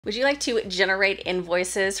Would you like to generate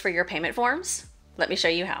invoices for your payment forms? Let me show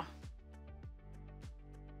you how.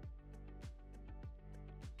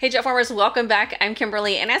 Hey Jotformers, welcome back. I'm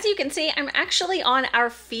Kimberly, and as you can see, I'm actually on our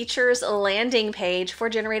features landing page for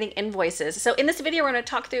generating invoices. So in this video, we're going to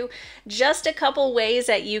talk through just a couple ways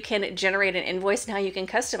that you can generate an invoice and how you can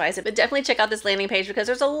customize it, but definitely check out this landing page because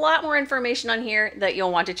there's a lot more information on here that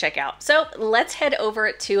you'll want to check out. So let's head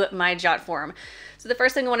over to my Jotform. So the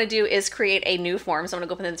first thing I want to do is create a new form. So I'm going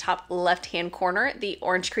to go up in the top left-hand corner, the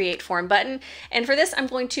orange Create Form button. And for this, I'm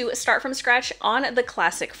going to start from scratch on the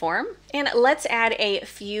classic form. And let's add a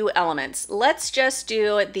few elements. Let's just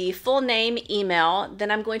do the full name, email.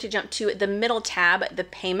 Then I'm going to jump to the middle tab, the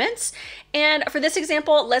payments. And for this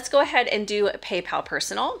example, let's go ahead and do PayPal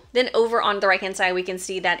Personal. Then over on the right-hand side, we can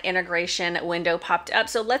see that integration window popped up.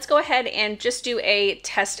 So let's go ahead and just do a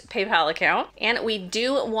test PayPal account. And we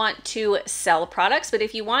do want to sell products, but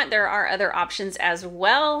if you want, there are other options as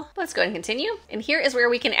well. Let's go ahead and continue. And here is where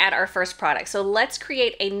we can add our first product. So let's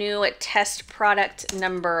create a new test product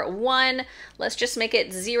number 1. Let's just make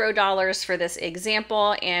it $0 for this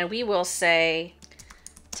example. And we will say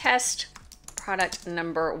test product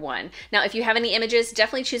number 1. Now, if you have any images,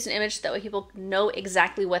 definitely choose an image that way people know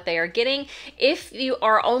exactly what they are getting. If you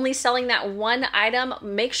are only selling that one item,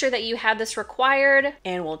 make sure that you have this required,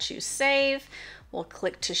 and we'll choose save. We'll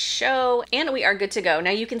click to show, and we are good to go.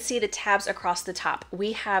 Now you can see the tabs across the top.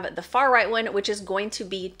 We have the far right one, which is going to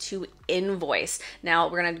be to invoice. Now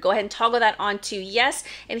we're gonna go ahead and toggle that on to yes,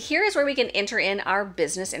 and here is where we can enter in our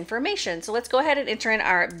business information. So let's go ahead and enter in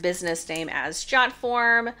our business name as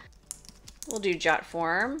Jotform. We'll do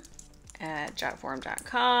Jotform at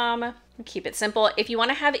jotform.com. Keep it simple. If you want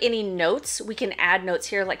to have any notes, we can add notes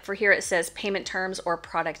here. Like for here, it says payment terms or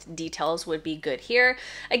product details would be good here.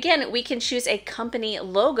 Again, we can choose a company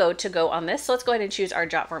logo to go on this. So let's go ahead and choose our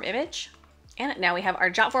Jotform image. And now we have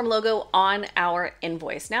our Jotform logo on our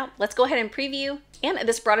invoice. Now let's go ahead and preview. And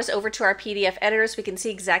this brought us over to our PDF editor so we can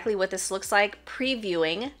see exactly what this looks like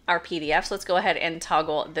previewing our PDF. So let's go ahead and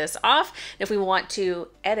toggle this off. And if we want to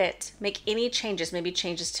edit, make any changes, maybe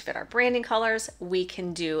changes to fit our branding colors, we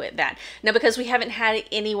can do that. Now, because we haven't had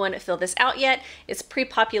anyone fill this out yet, it's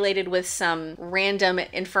pre-populated with some random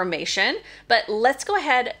information. But let's go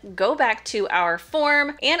ahead, go back to our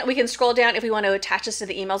form, and we can scroll down. If we want to attach this to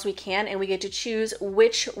the emails, we can, and we get to choose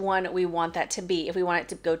which one we want that to be. If we want it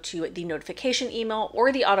to go to the notification email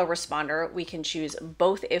or the autoresponder, we can choose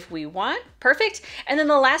both if we want. Perfect. And then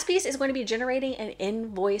the last piece is going to be generating an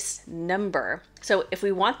invoice number. So if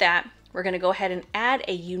we want that, we're going to go ahead and add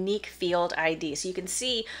a unique field ID. So you can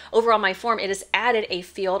see over on my form, it has added a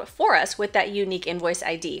field for us with that unique invoice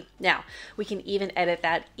ID. Now, we can even edit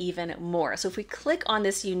that even more. So if we click on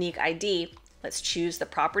this unique ID, let's choose the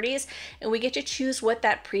properties, and we get to choose what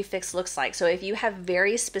that prefix looks like. So if you have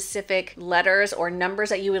very specific letters or numbers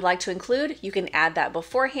that you would like to include, you can add that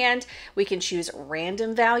beforehand. We can choose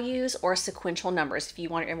random values or sequential numbers. If you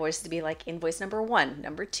want your invoice to be like invoice number 1,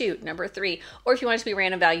 number 2, number 3, or if you want it to be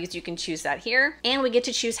random values, you can choose that here. And we get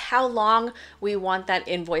to choose how long we want that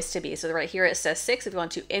invoice to be. So right here it says 6. If you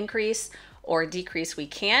want to increase or decrease, we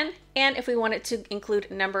can. And if we want it to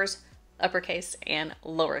include numbers, uppercase and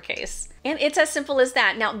lowercase. And it's as simple as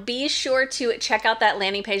that. Now be sure to check out that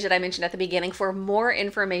landing page that I mentioned at the beginning for more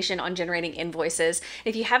information on generating invoices.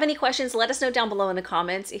 If you have any questions, let us know down below in the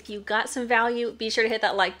comments. If you got some value, be sure to hit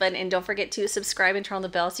that like button, and don't forget to subscribe and turn on the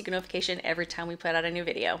bell so you get a notification every time we put out a new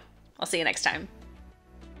video. I'll see you next time.